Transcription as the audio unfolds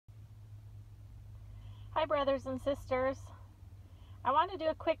Hi brothers and sisters. I want to do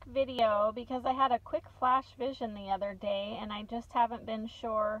a quick video because I had a quick flash vision the other day and I just haven't been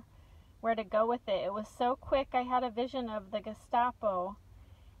sure where to go with it. It was so quick. I had a vision of the Gestapo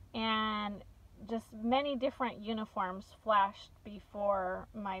and just many different uniforms flashed before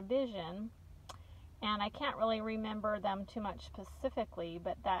my vision, and I can't really remember them too much specifically,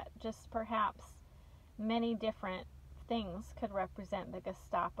 but that just perhaps many different things could represent the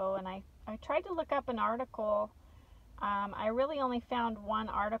Gestapo. And I tried to look up an article. I really only found one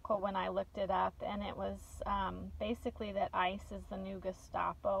article when I looked it up, and it was basically that ICE is the new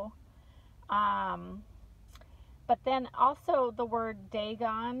Gestapo. But then also the word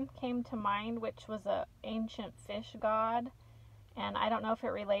Dagon came to mind, which was an ancient fish god, and I don't know if it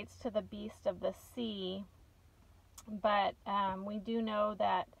relates to the beast of the sea, but we do know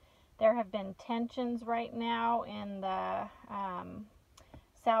that there have been tensions right now in the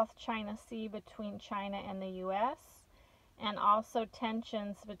South China Sea between China and the U.S., and also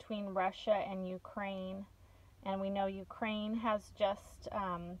tensions between Russia and Ukraine. And we know Ukraine has just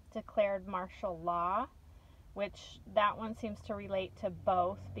declared martial law, which that one seems to relate to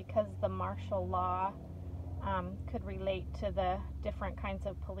both, because the martial law could relate to the different kinds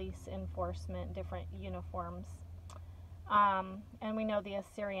of police enforcement, different uniforms. And we know the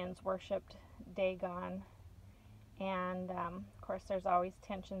Assyrians worshipped Dagon. And of course there's always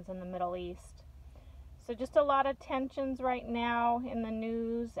tensions in the Middle East. So just a lot of tensions right now in the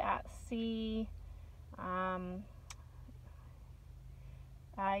news, at sea.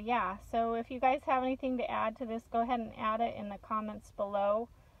 Yeah, so if you guys have anything to add to this, go ahead and add it in the comments below.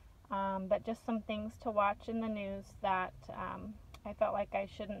 But just some things to watch in the news that I felt like I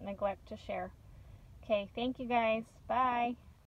shouldn't neglect to share. Okay, thank you guys. Bye.